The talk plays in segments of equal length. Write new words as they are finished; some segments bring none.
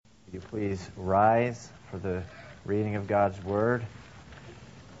Will you please rise for the reading of God's Word?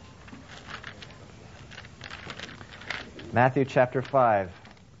 Matthew chapter 5.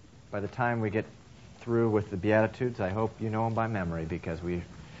 By the time we get through with the Beatitudes, I hope you know them by memory because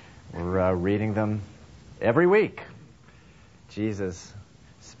we're reading them every week. Jesus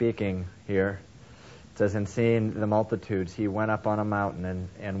speaking here. It says, "And seeing the multitudes, he went up on a mountain,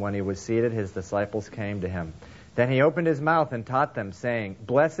 and when he was seated, his disciples came to him. Then he opened his mouth and taught them, saying,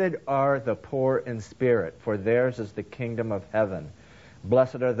 'Blessed are the poor in spirit, for theirs is the kingdom of heaven.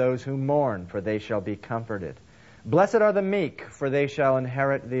 Blessed are those who mourn, for they shall be comforted. Blessed are the meek, for they shall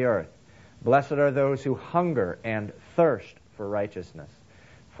inherit the earth. Blessed are those who hunger and thirst for righteousness,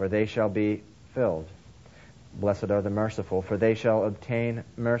 for they shall be filled. Blessed are the merciful, for they shall obtain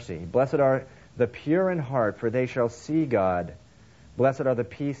mercy. Blessed are the pure in heart, for they shall see God. Blessed are the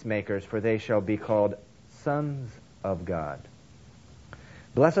peacemakers, for they shall be called sons of God.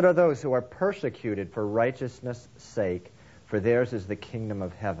 Blessed are those who are persecuted for righteousness' sake, for theirs is the kingdom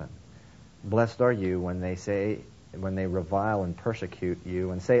of heaven. Blessed are you when they revile and persecute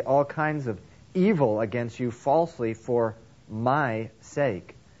you and say all kinds of evil against you falsely for my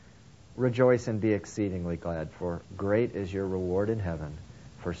sake. Rejoice and be exceedingly glad, for great is your reward in heaven,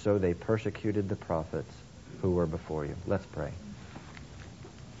 for so they persecuted the prophets who were before you." Let's pray.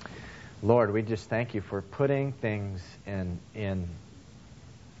 Lord, we just thank you for putting things in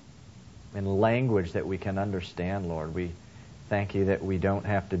language that we can understand, Lord. We thank you that we don't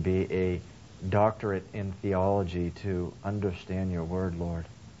have to be a doctorate in theology to understand your word, Lord.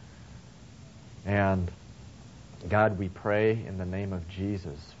 And God, we pray in the name of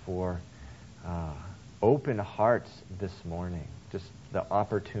Jesus for open hearts this morning. Just the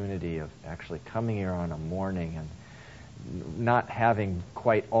opportunity of actually coming here on a morning and not having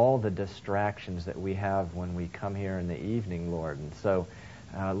quite all the distractions that we have when we come here in the evening, Lord. And so,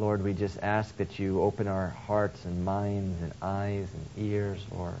 Lord, we just ask that you open our hearts and minds and eyes and ears,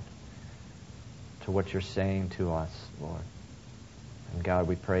 Lord, to what you're saying to us, Lord. And God,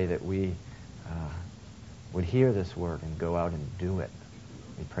 we pray that we would hear this word and go out and do it.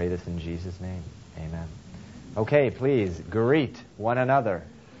 We pray this in Jesus' name. Amen. Okay, please greet one another.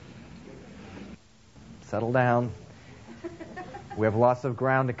 Settle down. We have lots of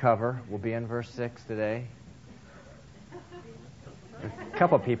ground to cover. We'll be in verse 6 today. A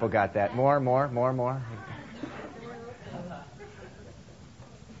couple of people got that. More.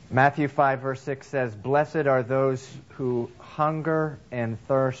 Matthew 5, verse 6 says, "Blessed are those who hunger and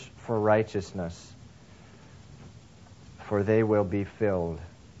thirst for righteousness, for they will be filled."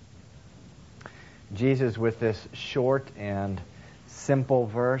 Jesus, with this short and simple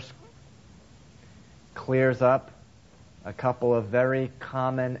verse, clears up a couple of very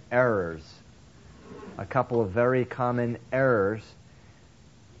common errors.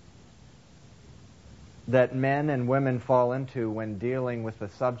 That men and women fall into when dealing with the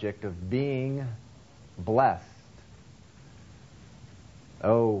subject of being blessed.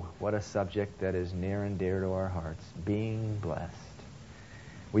 Oh, what a subject that is near and dear to our hearts. Being blessed.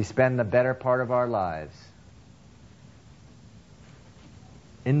 We spend the better part of our lives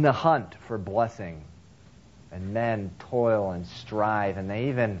in the hunt for blessing. And men toil and strive, and they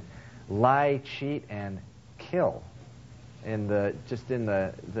even lie, cheat, and kill in the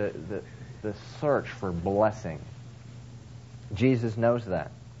search for blessing. Jesus knows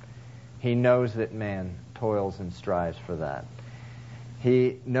that. He knows that man toils and strives for that.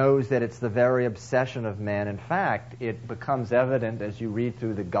 He knows that it's the very obsession of man. In fact, it becomes evident as you read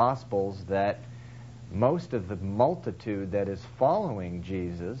through the Gospels that most of the multitude that is following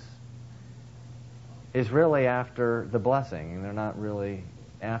Jesus is really after the blessing, and they're not really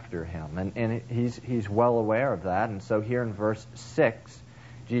after him. And he's well aware of that. And so here in verse 6,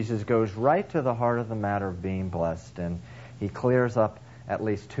 Jesus goes right to the heart of the matter of being blessed, and he clears up at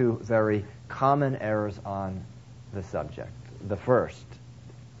least two very common errors on the subject. The first,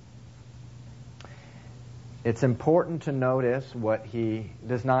 it's important to notice what he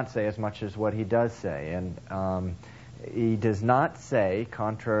does not say as much as what he does say. And he does not say,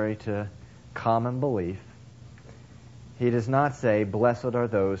 contrary to common belief, he does not say, "Blessed are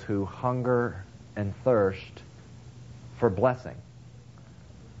those who hunger and thirst for blessing."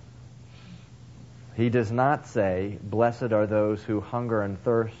 He does not say, "Blessed are those who hunger and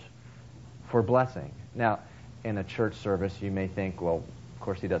thirst for blessing." Now, in a church service, you may think, well, of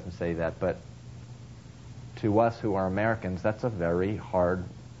course he doesn't say that, but to us who are Americans, that's a very hard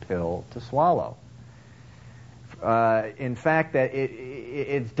pill to swallow. In fact, that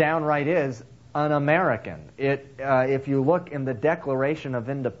it's downright is un-American. If you look in the Declaration of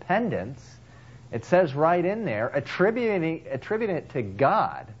Independence, it says right in there, attributing it to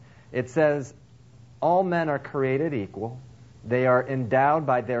God, It says, all men are created equal. They are endowed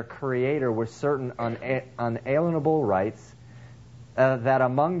by their Creator with certain unalienable rights, that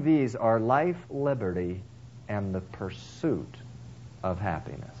among these are life, liberty, and the pursuit of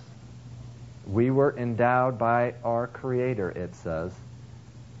happiness. We were endowed by our Creator, it says,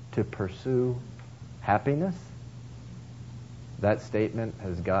 to pursue happiness. That statement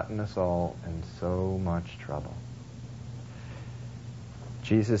has gotten us all in so much trouble.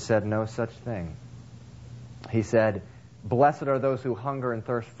 Jesus said no such thing. He said, blessed are those who hunger and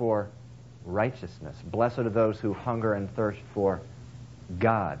thirst for righteousness. Blessed are those who hunger and thirst for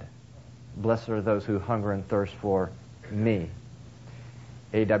God. Blessed are those who hunger and thirst for me.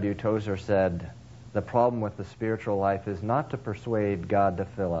 A.W. Tozer said, the problem with the spiritual life is not to persuade God to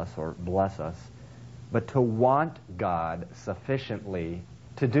fill us or bless us, but to want God sufficiently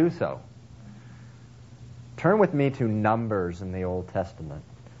to do so. Turn with me to Numbers in the Old Testament.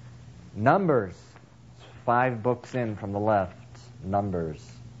 Numbers, 5 books in from the left. Numbers.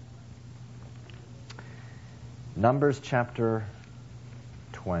 Numbers chapter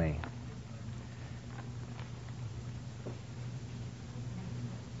 20.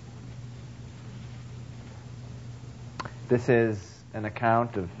 This is an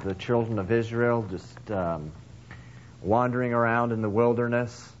account of the children of Israel just wandering around in the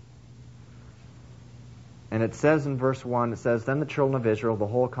wilderness. And it says in verse 1, it says, then the children of Israel, the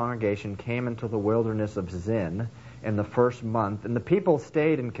whole congregation, came into the wilderness of Zin in the first month. And the people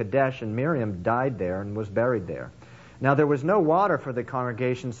stayed in Kadesh, and Miriam died there and was buried there. Now there was no water for the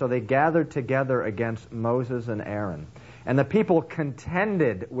congregation, so they gathered together against Moses and Aaron. And the people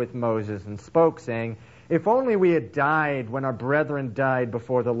contended with Moses and spoke, saying, if only we had died when our brethren died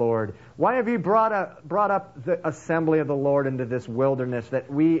before the Lord. Why have you brought up the assembly of the Lord into this wilderness, that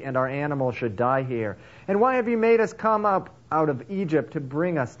we and our animals should die here? And why have you made us come up out of Egypt to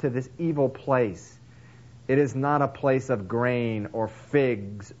bring us to this evil place? It is not a place of grain or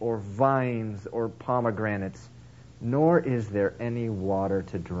figs or vines or pomegranates, nor is there any water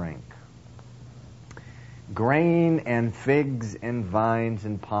to drink. Grain and figs and vines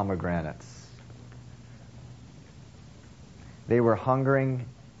and pomegranates. They were hungering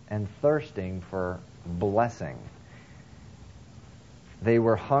and thirsting for blessing. They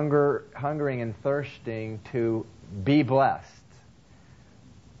were hungering and thirsting to be blessed.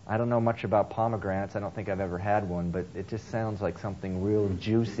 I don't know much about pomegranates. I don't think I've ever had one, but it just sounds like something real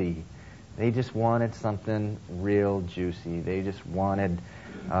juicy. They just wanted something real juicy. They just wanted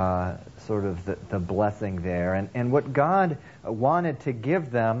sort of the blessing there. And what God wanted to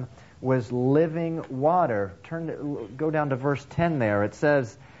give them was living water. Go down to verse 10 there. It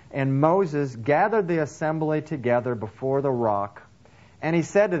says, and Moses gathered the assembly together before the rock, and he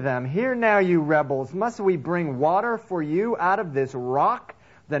said to them, hear now, you rebels, must we bring water for you out of this rock?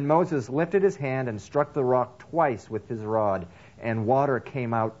 Then Moses lifted his hand and struck the rock twice with his rod, and water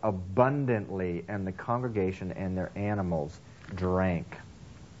came out abundantly, and the congregation and their animals drank.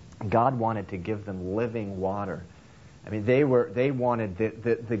 God wanted to give them living water. I mean, they wanted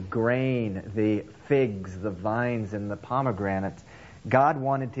the grain, the figs, the vines, and the pomegranates. God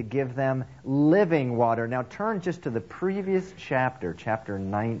wanted to give them living water. Now turn just to the previous chapter, chapter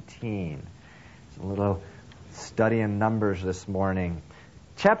 19. It's a little study in Numbers this morning.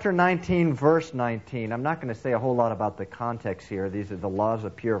 Chapter 19, verse 19. I'm not going to say a whole lot about the context here. These are the laws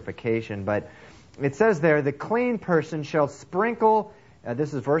of purification. But it says there, the clean person shall sprinkle,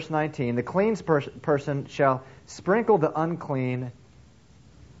 this is verse 19, the clean person shall sprinkle the unclean.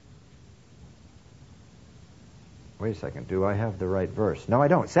 Wait a second, do I have the right verse? No, I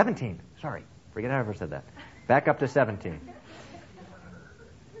don't. 17. Sorry, forget I ever said that. Back up to 17.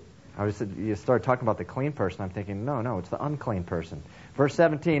 You start talking about the clean person, I'm thinking, no, it's the unclean person. Verse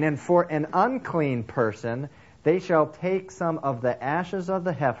 17, and for an unclean person, they shall take some of the ashes of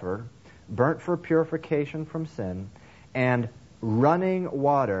the heifer, burnt for purification from sin, and running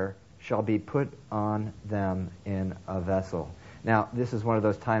water shall be put on them in a vessel. Now, this is one of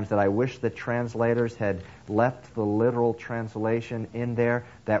those times that I wish the translators had left the literal translation in there.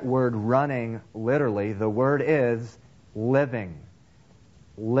 That word running, literally, the word is living.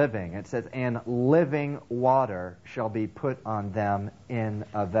 Living. It says, and living water shall be put on them in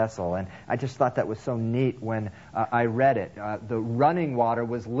a vessel. And I just thought that was so neat when I read it. The running water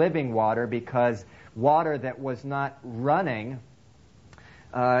was living water, because water that was not running,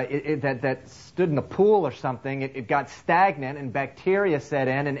 that stood in a pool or something, it got stagnant and bacteria set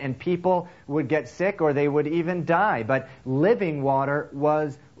in, and people would get sick or they would even die. But living water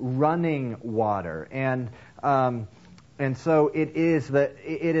was running water. And so it is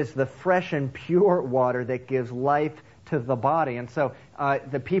the fresh and pure water that gives life to the body. And so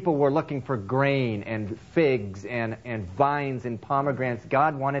the people were looking for grain and figs and vines and pomegranates.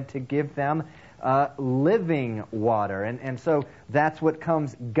 God wanted to give them living water. And so that's what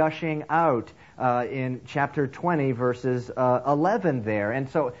comes gushing out in chapter 20, verses 11 there. And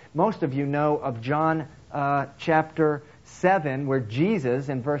so most of you know of John chapter 7, where Jesus,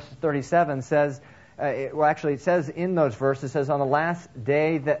 in verse 37, says, it says in those verses, it says, on the last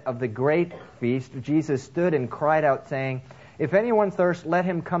day of the great feast, Jesus stood and cried out, saying, if anyone thirsts, let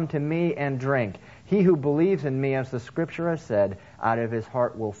him come to me and drink. He who believes in me, as the Scripture has said, out of his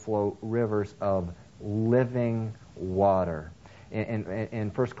heart will flow rivers of living water.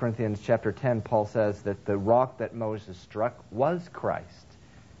 In 1 Corinthians chapter 10, Paul says that the rock that Moses struck was Christ,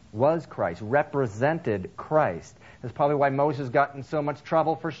 represented Christ. That's probably why Moses got in so much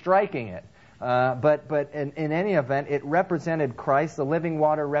trouble for striking it. But in any event, it represented Christ. The living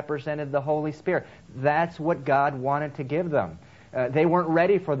water represented the Holy Spirit. That's what God wanted to give them. They weren't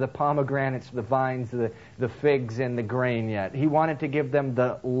ready for the pomegranates, the vines, the figs, and the grain yet. He wanted to give them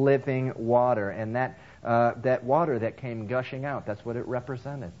the living water, and that water that came gushing out, that's what it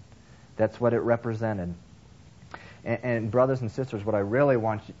represented. That's what it represented. And brothers and sisters, what I really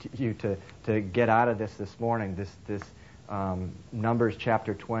want you to get out of this morning, this Numbers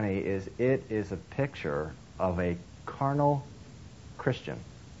chapter 20, is a picture of a carnal Christian.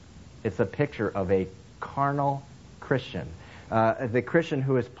 It's a picture of a carnal Christian. The Christian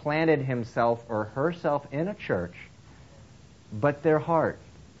who has planted himself or herself in a church, but their heart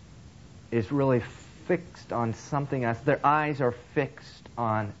is really fixed on something else. Their eyes are fixed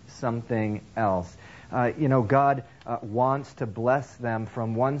on something else. God wants to bless them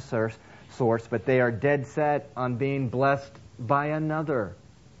from one source, but they are dead set on being blessed by another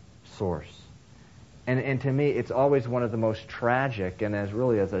source. And to me, it's always one of the most tragic, and as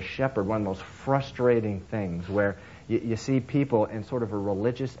a shepherd, one of the most frustrating things, where you see people in sort of a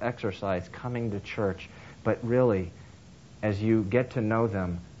religious exercise coming to church, but really, as you get to know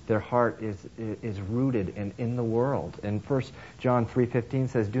them, their heart is rooted in the world. And 1 John 3:15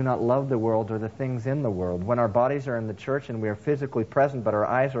 says, do not love the world or the things in the world. When our bodies are in the church and we are physically present, but our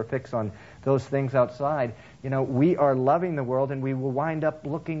eyes are fixed on those things outside, we are loving the world, and we will wind up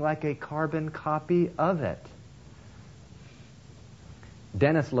looking like a carbon copy of it.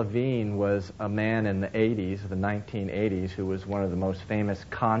 Dennis Levine was a man in the 1980s, who was one of the most famous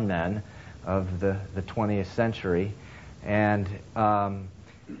con men of the 20th century. And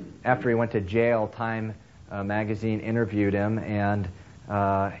after he went to jail, Time magazine interviewed him, and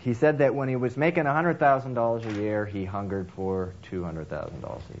he said that when he was making $100,000 a year, he hungered for $200,000 a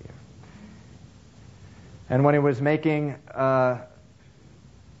year. And when he was making $1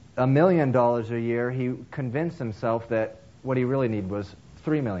 million a year, he convinced himself that what he really needed was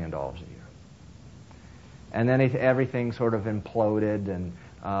 $3 million a year. And then everything sort of imploded, and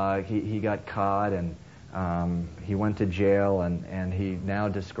he got caught, and he went to jail, and he now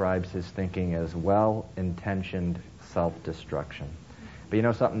describes his thinking as well-intentioned self-destruction. But you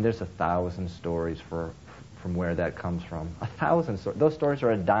know something? There's 1,000 stories from where that comes from. 1,000 stories. Those stories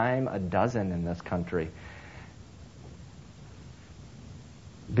are a dime a dozen in this country.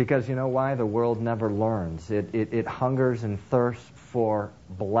 Because you know why? The world never learns. It hungers and thirsts for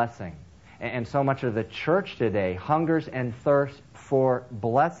blessing. And so much of the church today hungers and thirsts for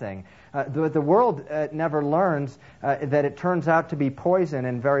blessing. The world never learns that it turns out to be poison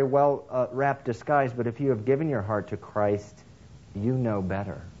and very well wrapped disguise. But if you have given your heart to Christ, you know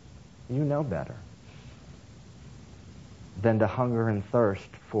better. You know better than to hunger and thirst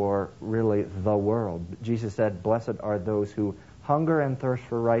for really the world. Jesus said, blessed are those who hunger and thirst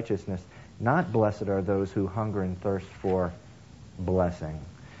for righteousness. Not blessed are those who hunger and thirst for blessing.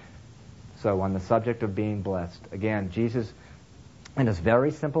 So on the subject of being blessed, again, Jesus, in his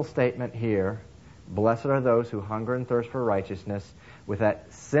very simple statement here, blessed are those who hunger and thirst for righteousness. With that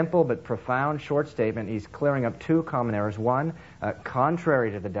simple but profound short statement, he's clearing up two common errors. One,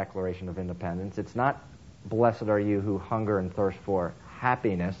 contrary to the Declaration of Independence, it's not blessed are you who hunger and thirst for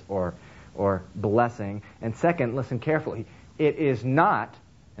happiness or blessing. And second, listen carefully, it is not,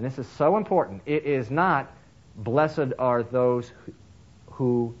 and this is so important, it is not blessed are those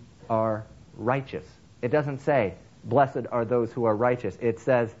who are righteous. It doesn't say blessed are those who are righteous. It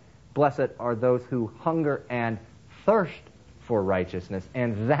says blessed are those who hunger and thirst for righteousness.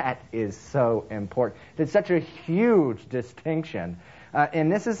 And that is so important. It's such a huge distinction.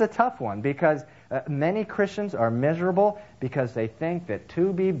 And this is a tough one because many Christians are miserable because they think that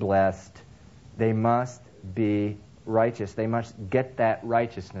to be blessed, they must be righteous. They must get that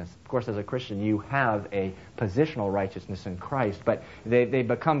righteousness. Of course, as a Christian, you have a positional righteousness in Christ, but they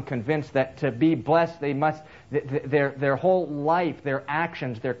become convinced that to be blessed, they must, their whole life, their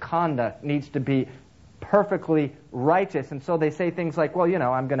actions, their conduct needs to be perfectly righteous. And so they say things like, well,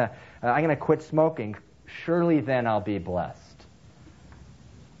 I'm gonna quit smoking. Surely then I'll be blessed.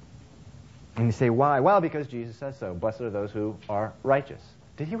 And you say, why? Well, because Jesus says so. Blessed are those who are righteous.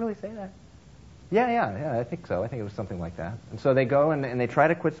 Did he really say that? Yeah, I think so. I think it was something like that. And so they go and they try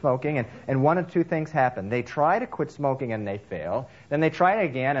to quit smoking, and one of two things happen. They try to quit smoking and they fail. Then they try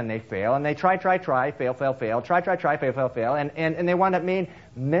again and they fail. And they try, fail, fail. Try, fail. And they wind up being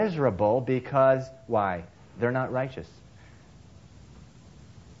miserable because, why? They're not righteous.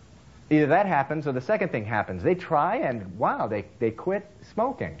 Either that happens or the second thing happens. They try and, wow, they quit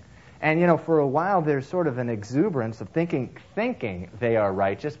smoking. And, for a while there's sort of an exuberance of thinking they are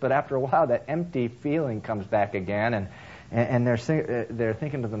righteous, but after a while that empty feeling comes back again, and they're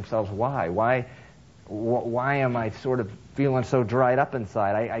thinking to themselves, why? Why am I sort of feeling so dried up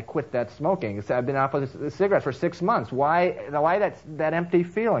inside? I quit that smoking. I've been off of the cigarette for 6 months. Why that empty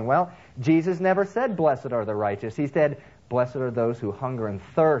feeling? Well, Jesus never said, blessed are the righteous. He said, blessed are those who hunger and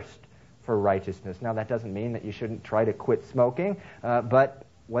thirst for righteousness. Now, that doesn't mean that you shouldn't try to quit smoking, but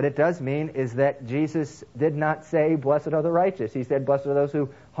what it does mean is that Jesus did not say, blessed are the righteous. He said, blessed are those who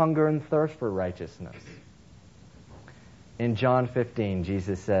hunger and thirst for righteousness. In John 15,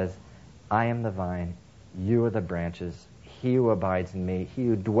 Jesus says, I am the vine, you are the branches. He who abides in me, he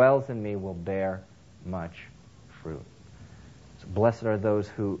who dwells in me will bear much fruit. So blessed are those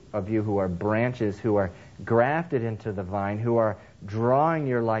of you who are branches, who are grafted into the vine, who are drawing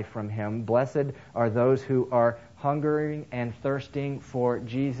your life from him. Blessed are those who are hungering and thirsting for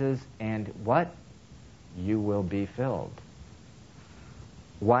Jesus, and what? You will be filled.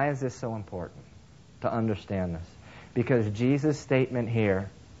 Why is this so important to understand this? Because Jesus' statement here,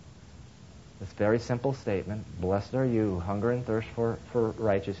 this very simple statement, blessed are you who hunger and thirst for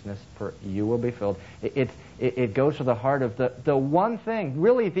righteousness, for you will be filled. It goes to the heart of the one thing,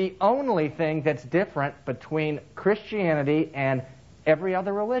 really the only thing that's different between Christianity and every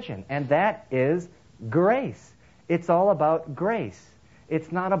other religion, and that is grace. It's all about grace.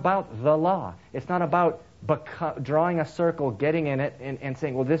 It's not about the law. It's not about drawing a circle, getting in it, and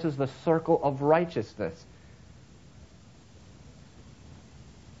saying, well, this is the circle of righteousness.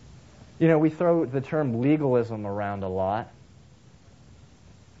 We throw the term legalism around a lot.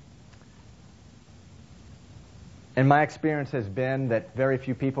 And my experience has been that very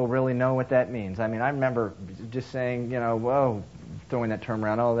few people really know what that means. I mean, I remember just saying, throwing that term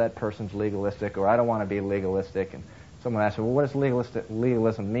around, oh, that person's legalistic, or I don't want to be legalistic. And someone asked me, well, what does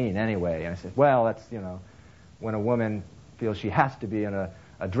legalism mean anyway? And I said, well, that's, when a woman feels she has to be in a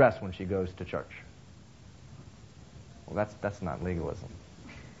dress when she goes to church. Well, that's not legalism.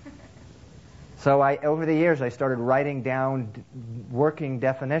 So over the years, I started writing down working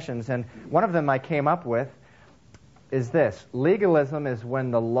definitions, and one of them I came up with is this. Legalism is when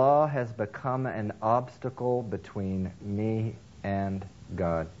the law has become an obstacle between me and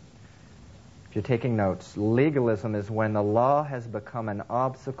God. If you're taking notes, legalism is when the law has become an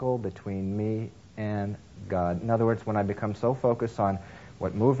obstacle between me and God. In other words, when I become so focused on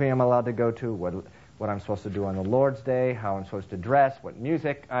what movie I'm allowed to go to, what I'm supposed to do on the Lord's Day, how I'm supposed to dress, what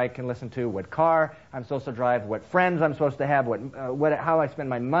music I can listen to, what car I'm supposed to drive, what friends I'm supposed to have, how I spend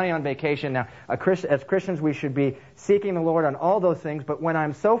my money on vacation. Now, as Christians, we should be seeking the Lord on all those things, but when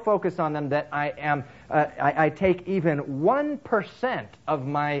I'm so focused on them that I take even 1% of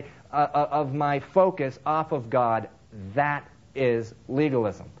my focus off of God, that is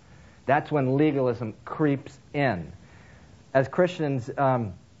legalism. That's when legalism creeps in. As Christians,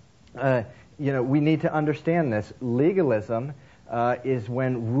 we need to understand this. Legalism is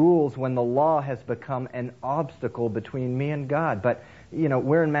when the law has become an obstacle between me and God. But,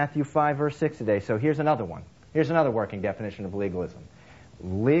 we're in Matthew 5, verse 6 today, so here's another one. Here's another working definition of legalism.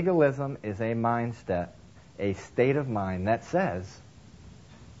 Legalism is a mindset, a state of mind that says,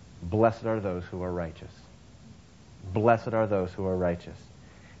 blessed are those who are righteous. Blessed are those who are righteous.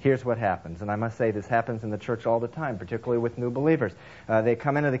 Here's what happens, and I must say this happens in the church all the time, particularly with new believers. They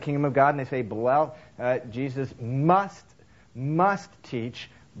come into the kingdom of God and they say, well, Jesus must teach,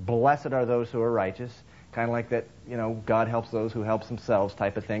 blessed are those who are righteous. Kind of like that, God helps those who help themselves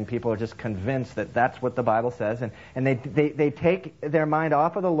type of thing. People are just convinced that that's what the Bible says, and they take their mind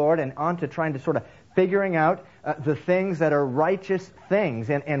off of the Lord and onto trying to sort of figuring out the things that are righteous things.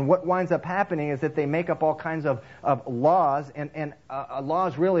 And what winds up happening is that they make up all kinds of laws, and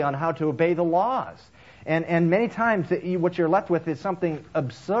laws really on how to obey the laws. And many times what you're left with is something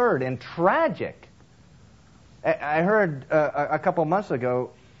absurd and tragic. I heard a couple months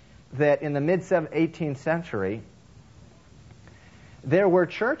ago that in the mid-18th century, there were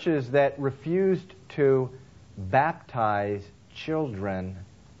churches that refused to baptize children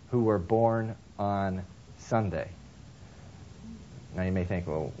who were born on Sunday. Now you may think,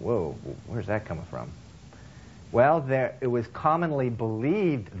 well, whoa, where's that coming from? Well, it was commonly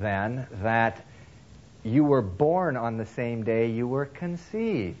believed then that you were born on the same day you were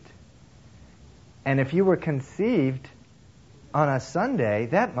conceived. And if you were conceived on a Sunday,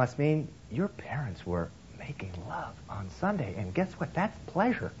 that must mean your parents were making love on Sunday. And guess what? That's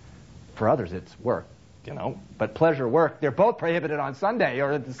pleasure. For others, it's work, But pleasure, work, they're both prohibited on Sunday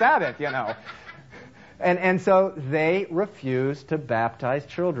or the Sabbath, And so they refused to baptize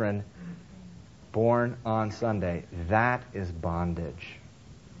children born on Sunday. That is bondage.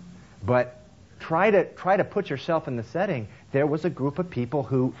 But try to put yourself in the setting. There was a group of people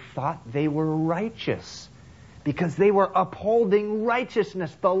who thought they were righteous because they were upholding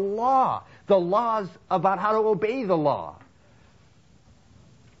righteousness, the law, the laws about how to obey the law.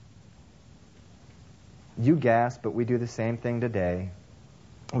 You gasp, but we do the same thing today.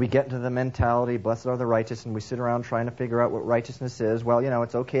 We get into the mentality, blessed are the righteous, and we sit around trying to figure out what righteousness is. Well,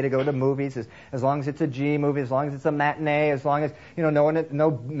 it's okay to go to movies as long as it's a G movie, as long as it's a matinee, as long as,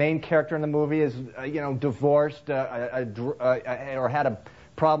 no main character in the movie is, divorced or had a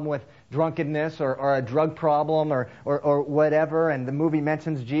problem with drunkenness or a drug problem or whatever, and the movie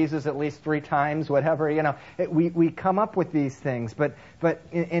mentions Jesus at least 3 times, whatever, we come up with these things, but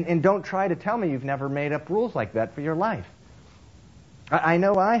don't try to tell me you've never made up rules like that for your life. I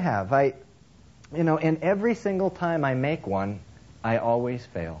know I have. And every single time I make one, I always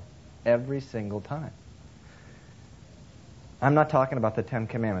fail. Every single time. I'm not talking about the 10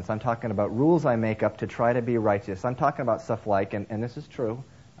 Commandments. I'm talking about rules I make up to try to be righteous. I'm talking about stuff like, and this is true,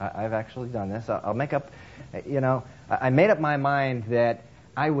 I've actually done this, I'll make up, I made up my mind that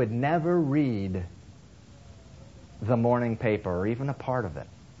I would never read the morning paper, or even a part of it,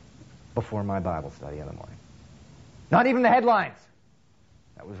 before my Bible study in the morning. Not even the headlines.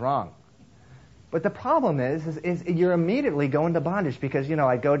 That was wrong. But the problem is you're immediately going to bondage because,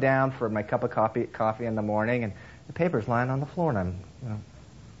 I go down for my cup of coffee in the morning and the paper's lying on the floor and I'm,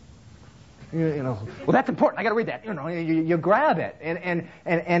 well, that's important. I got to read that. You grab it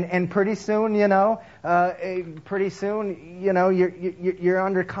and pretty soon, you're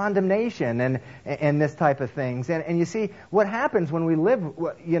under condemnation and this type of things. And you see what happens when we live,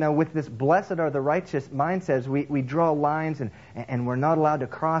 with this blessed are the righteous mindset. We draw lines and we're not allowed to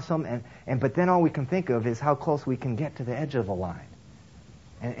cross them. But then all we can think of is how close we can get to the edge of the line.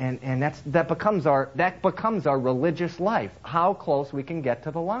 And that becomes our religious life. How close we can get to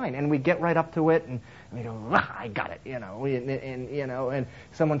the line, and we get right up to it, and we go, I got it, and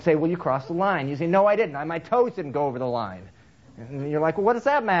someone say, well, you crossed the line. You say, no, I didn't. My toes didn't go over the line. And you're like, well, what does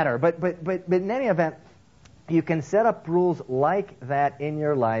that matter? But in any event, you can set up rules like that in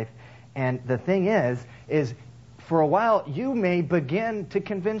your life, and the thing is for a while you may begin to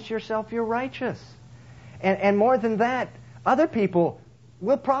convince yourself you're righteous, and more than that, other people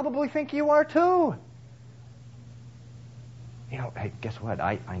will probably think you are too. Hey, guess what?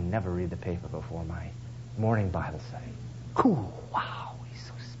 I never read the paper before my morning Bible study. Cool. Wow, he's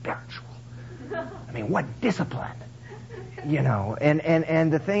so spiritual. I mean, what discipline.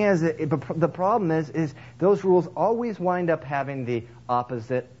 And the thing is, the problem is those rules always wind up having the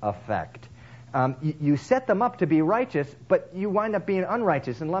opposite effect. You set them up to be righteous, but you wind up being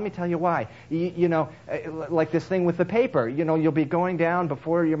unrighteous. And let me tell you why. Like this thing with the paper. You'll be going down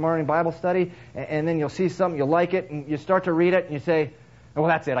before your morning Bible study, and then you'll see something, you'll like it, and you start to read it, and you say, well,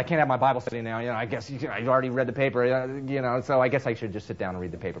 that's it. I can't have my Bible study now. I guess I've already read the paper, so I guess I should just sit down and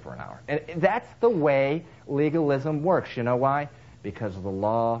read the paper for an hour. And that's the way legalism works. You know why? Because the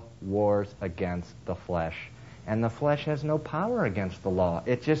law wars against the flesh. And the flesh has no power against the law.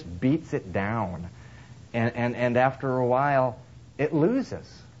 It just beats it down. And after a while, it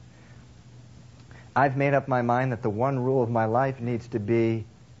loses. I've made up my mind that the one rule of my life needs to be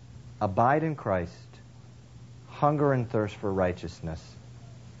abide in Christ, hunger and thirst for righteousness.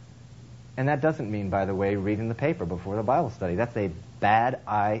 And that doesn't mean, by the way, reading the paper before the Bible study. That's a bad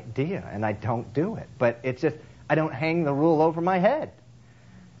idea, and I don't do it. But it's just, I don't hang the rule over my head.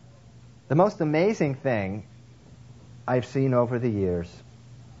 The most amazing thing I've seen over the years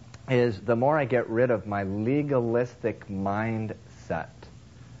is the more I get rid of my legalistic mindset,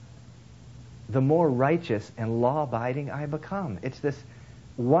 the more righteous and law-abiding I become. It's this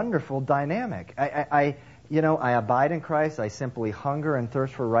wonderful dynamic. I abide in Christ. I simply hunger and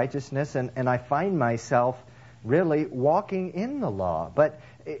thirst for righteousness, and I find myself really walking in the law. But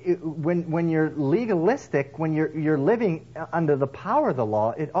When you're legalistic, when you're living under the power of the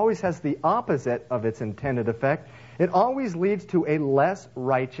law, it always has the opposite of its intended effect. It always leads to a less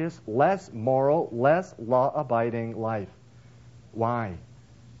righteous, less moral, less law-abiding life. Why?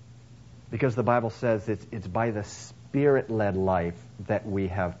 Because the Bible says it's by the Spirit-led life that we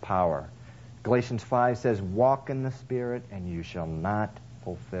have power. Galatians 5 says, walk in the Spirit, and you shall not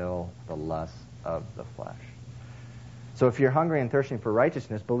fulfill the lusts of the flesh. So if you're hungry and thirsting for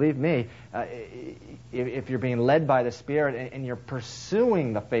righteousness, believe me, if you're being led by the Spirit and you're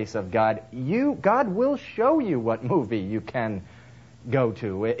pursuing the face of God, God will show you what movie you can go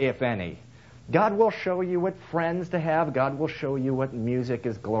to, if any. God will show you what friends to have. God will show you what music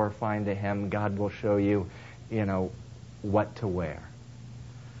is glorifying to Him. God will show you, what to wear.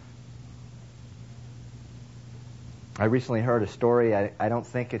 I recently heard a story. I don't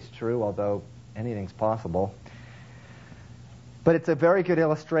think it's true, although anything's possible. But it's a very good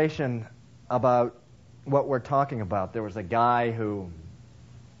illustration about what we're talking about. There was a guy who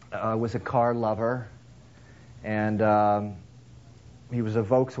was a car lover, and he was a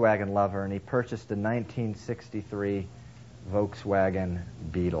Volkswagen lover, and he purchased a 1963 Volkswagen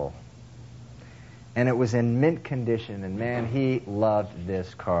Beetle. And it was in mint condition, and man, he loved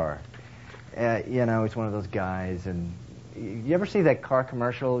this car. He's one of those guys, and you ever see that car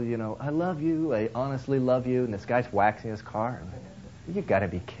commercial, I love you, I honestly love you, and this guy's waxing his car? You've got to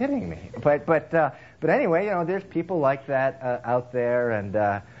be kidding me. But anyway, there's people like that out there, and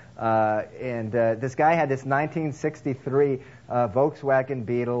this guy had this 1963 Volkswagen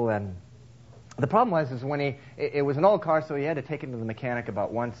Beetle, and the problem was when it was an old car, so he had to take it to the mechanic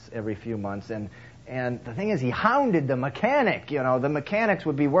about once every few months, and the thing is, he hounded the mechanic. The mechanics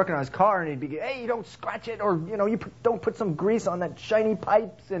would be working on his car, and he'd be, hey, you don't scratch it, or, don't put some grease on that shiny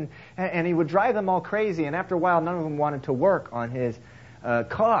pipes, and he would drive them all crazy, and after a while, none of them wanted to work on his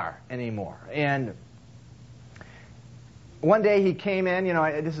car anymore. And one day he came in,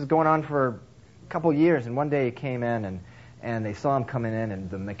 this is going on for a couple years, and one day he came in, and they saw him coming in, and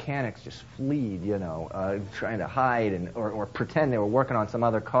the mechanics just fled, trying to hide or pretend they were working on some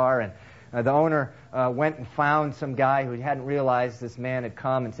other car, and the owner went and found some guy who hadn't realized this man had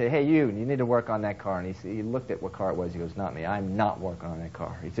come and said, hey, you need to work on that car. And he looked at what car it was. He goes, not me. I'm not working on that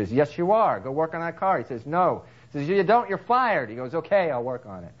car. He says, yes, you are. Go work on that car. He says, no. He says, you don't. You're fired. He goes, okay, I'll work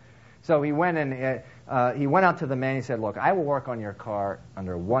on it. So he went and he went out to the man. He said, look, I will work on your car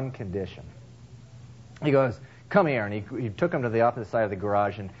under one condition. He goes, come here. And he took him to the opposite side of the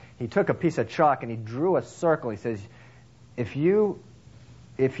garage, and he took a piece of chalk and he drew a circle. He says, if you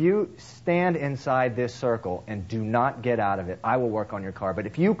stand inside this circle and do not get out of it, I will work on your car. But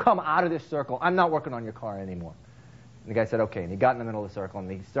if you come out of this circle, I'm not working on your car anymore. And the guy said, okay. And he got in the middle of the circle,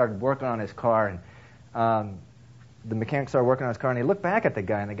 and he started working on his car. And the mechanic started working on his car, and he looked back at the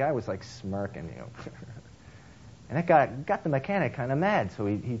guy, and the guy was like smirking, And that guy got the mechanic kind of mad. So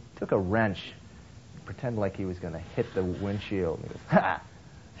he took a wrench, pretended like he was going to hit the windshield. And he goes, ha!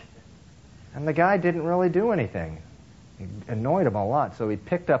 And the guy didn't really do anything. It annoyed him a lot, so he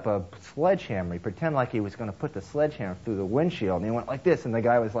picked up a sledgehammer. He pretended like he was going to put the sledgehammer through the windshield, and he went like this, and the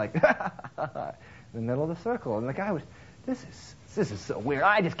guy was like, in the middle of the circle. And the guy was, this is so weird.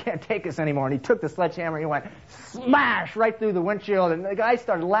 I just can't take this anymore. And he took the sledgehammer, and he went smash right through the windshield, and the guy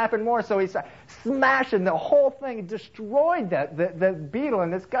started laughing more, so he started smashing the whole thing. He destroyed the Beetle,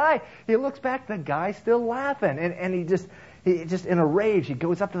 and this guy, he looks back, the guy's still laughing, and he just in a rage, he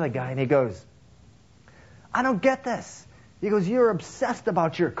goes up to the guy, and he goes, I don't get this. He goes, you're obsessed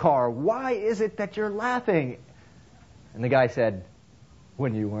about your car. Why is it that you're laughing? And the guy said,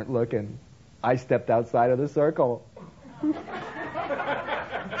 when you weren't looking, I stepped outside of the circle.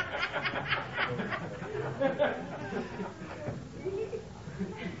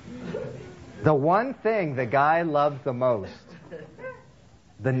 The one thing the guy loved the most,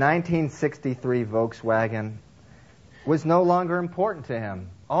 the 1963 Volkswagen, was no longer important to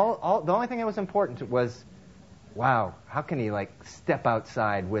him. The only thing that was important was, wow, how can he step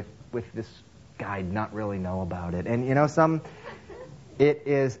outside with this guy not really know about it? And it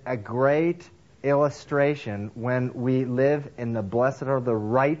is a great illustration when we live in the blessed or the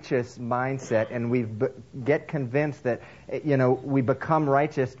righteous mindset, and we get convinced that we become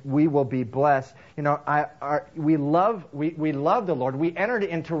righteous, we will be blessed. We love the Lord. We entered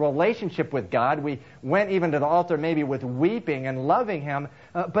into relationship with God. We went even to the altar maybe with weeping and loving Him,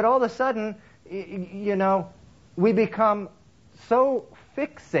 but all of a sudden, we become so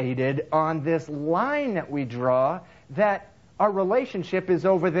fixated on this line that we draw that our relationship is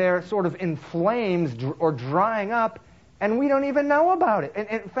over there sort of in flames or drying up, and we don't even know about it. And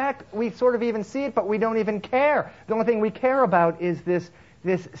in fact, we sort of even see it, but we don't even care. The only thing we care about is this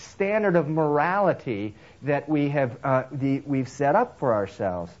this standard of morality that we've set up for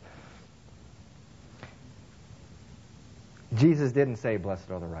ourselves. Jesus didn't say,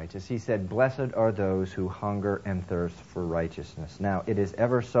 blessed are the righteous. He said, blessed are those who hunger and thirst for righteousness. Now, it is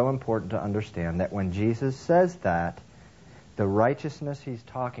ever so important to understand that when Jesus says that, the righteousness he's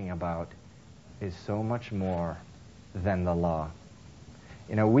talking about is so much more than the law.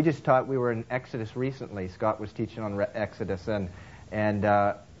 You know, we just taught, we were in Exodus recently. Scott was teaching on Exodus, and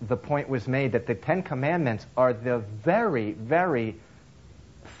the point was made that the Ten Commandments are the very, very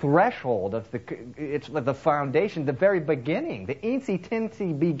threshold of it's the foundation, the very beginning, the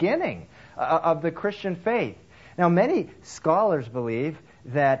teensy beginning of the Christian faith. Now, many scholars believe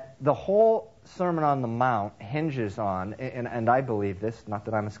that the whole Sermon on the Mount hinges on, and I believe this, not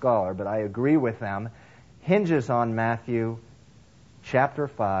that I'm a scholar, but I agree with them, hinges on Matthew chapter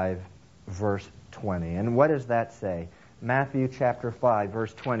 5, verse 20. And what does that say? Matthew chapter 5,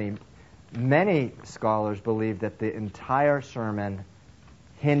 verse 20. Many scholars believe that the entire sermon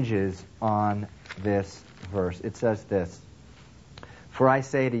hinges on this verse. It says this, "For I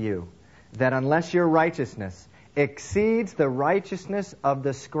say to you, that unless your righteousness exceeds the righteousness of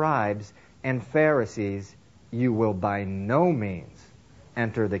the scribes and Pharisees, you will by no means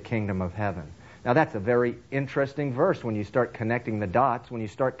enter the kingdom of heaven." Now that's a very interesting verse when you start connecting the dots, when you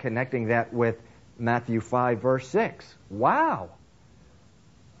start connecting that with Matthew 5, verse 6. Wow!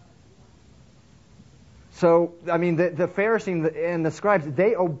 So, I mean, the Pharisees and the scribes,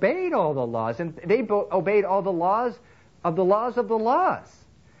 they obeyed all the laws, and they obeyed all the laws of the laws of the laws.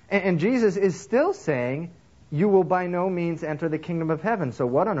 And Jesus is still saying, you will by no means enter the kingdom of heaven. So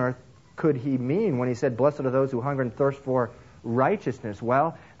what on earth could he mean when he said, blessed are those who hunger and thirst for righteousness?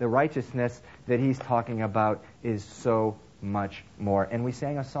 Well, the righteousness that he's talking about is so much more. And we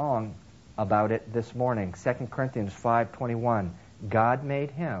sang a song about it this morning, 2 Corinthians 5:21. God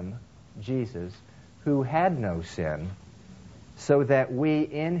made him, Jesus, who had no sin, so that we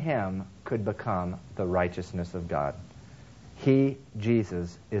in him could become the righteousness of God. He,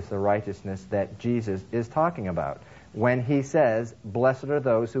 Jesus, is the righteousness that Jesus is talking about when he says, blessed are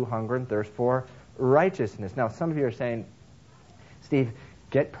those who hunger and thirst for righteousness. Now, some of you are saying, Steve,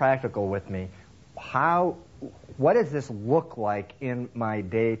 get practical with me. What does this look like in my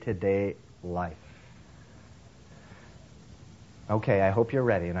day-to-day life? Okay, I hope you're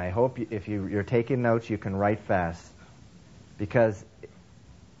ready, and I hope if you're taking notes, you can write fast, because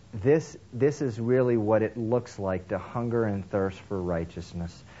this is really what it looks like to hunger and thirst for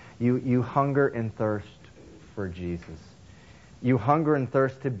righteousness. You hunger and thirst for Jesus. You hunger and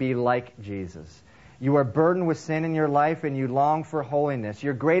thirst to be like Jesus. You are burdened with sin in your life, and you long for holiness.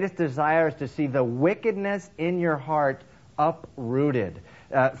 Your greatest desire is to see the wickedness in your heart uprooted,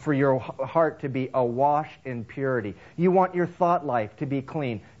 for your heart to be awash in purity. You want your thought life to be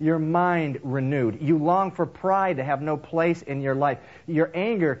clean, your mind renewed. You long for pride to have no place in your life, your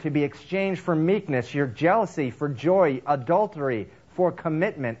anger to be exchanged for meekness, your jealousy for joy, adultery for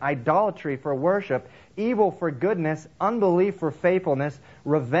commitment, idolatry for worship, evil for goodness, unbelief for faithfulness,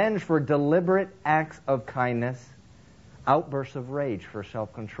 revenge for deliberate acts of kindness, outbursts of rage for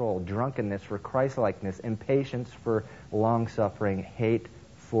self-control, drunkenness for Christ-likeness, impatience for long-suffering, hate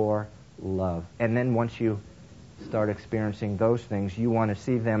for love. And then once you start experiencing those things, you want to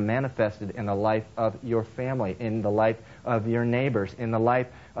see them manifested in the life of your family, in the life of your neighbors, in the life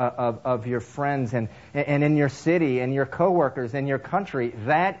of your friends, and in your city, and your coworkers, and your country.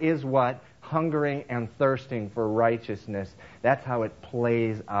 That is what hungering and thirsting for righteousness, that's how it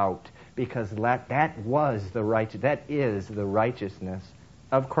plays out. Because that is the righteousness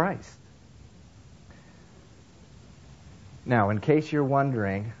of Christ. Now, in case you're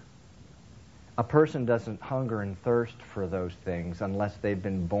wondering, a person doesn't hunger and thirst for those things unless they've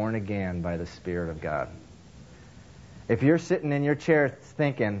been born again by the Spirit of God. If you're sitting in your chair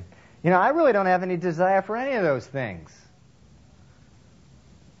thinking, I really don't have any desire for any of those things,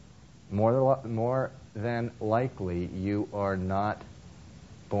 more than likely you are not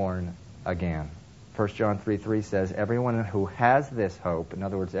born again. 1 John 3:3 says, everyone who has this hope, in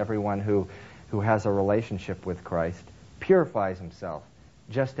other words, everyone who has a relationship with Christ, purifies himself,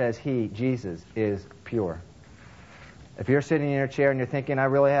 just as he, Jesus, is pure. If you're sitting in your chair and you're thinking, I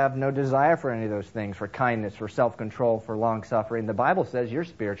really have no desire for any of those things, for kindness, for self-control, for long-suffering, the Bible says you're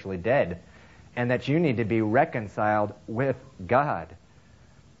spiritually dead, and that you need to be reconciled with God.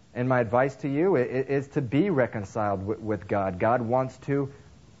 And my advice to you is to be reconciled with God. God wants to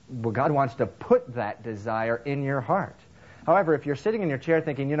put that desire in your heart. However, if you're sitting in your chair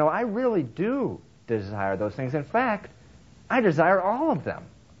thinking, I really do desire those things. In fact, I desire all of them.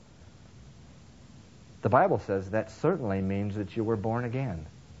 the Bible says that certainly means that you were born again.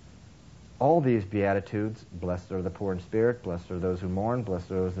 All these Beatitudes, blessed are the poor in spirit, blessed are those who mourn,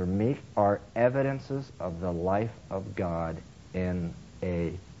 blessed are those who are meek, are evidences of the life of God in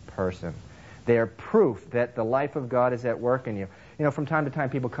a person. They are proof that the life of God is at work in you. You know, from time to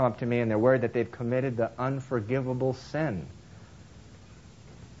time people come up to me and they're worried that they've committed the unforgivable sin.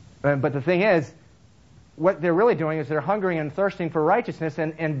 But the thing is, what they're really doing is they're hungering and thirsting for righteousness,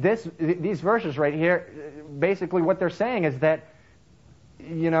 and these verses right here, basically what they're saying is that,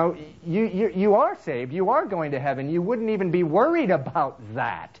 you know, you are saved, you are going to heaven. You wouldn't even be worried about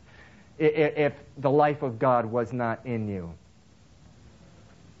that if the life of God was not in you.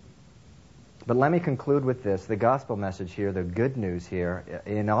 But let me conclude with this. The gospel message here, the good news here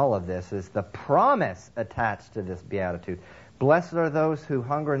in all of this is the promise attached to this beatitude. Blessed are those who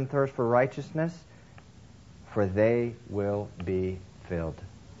hunger and thirst for righteousness, for they will be filled.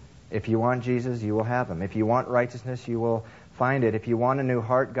 If you want Jesus, you will have him. If you want righteousness, you will find it. If you want a new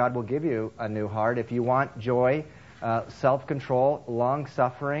heart, God will give you a new heart. If you want joy, self-control,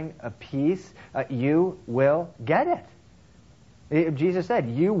 long-suffering, peace, you will get it. Jesus said,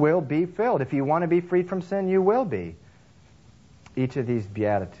 you will be filled. If you want to be freed from sin, you will be. Each of these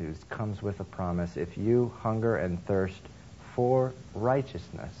Beatitudes comes with a promise. If you hunger and thirst for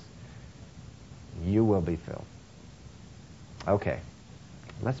righteousness, you will be filled. Okay,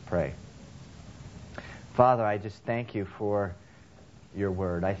 let's pray. Father, I just thank you for your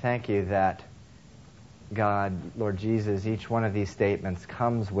word. I thank you that, God, Lord Jesus, each one of these statements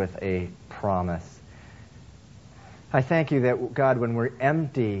comes with a promise. I thank you that, God, when we're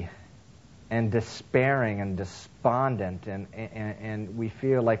empty and despairing and despondent and we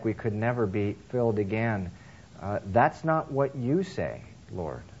feel like we could never be filled again, that's not what you say,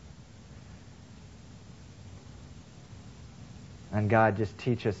 Lord. And God, just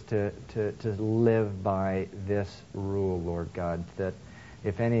teach us to live by this rule, Lord God, that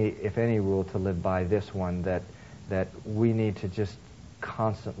if any rule to live by, this one, that we need to just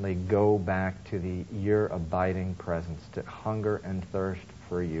constantly go back to your abiding presence, to hunger and thirst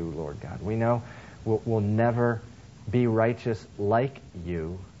for you, Lord God. We know we'll never be righteous like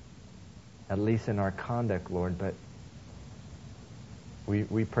you, at least in our conduct, Lord, but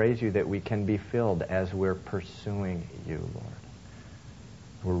we praise you that we can be filled as we're pursuing you, Lord.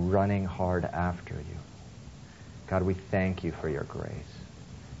 We're running hard after you. God, we thank you for your grace.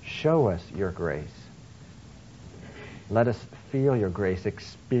 Show us your grace. Let us feel your grace,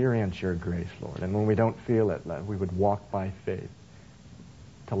 experience your grace, Lord. And when we don't feel it, we would walk by faith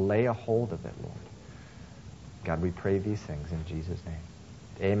to lay a hold of it, Lord. God, we pray these things in Jesus' name.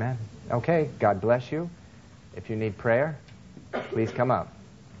 Amen. Okay, God bless you. If you need prayer, please come up.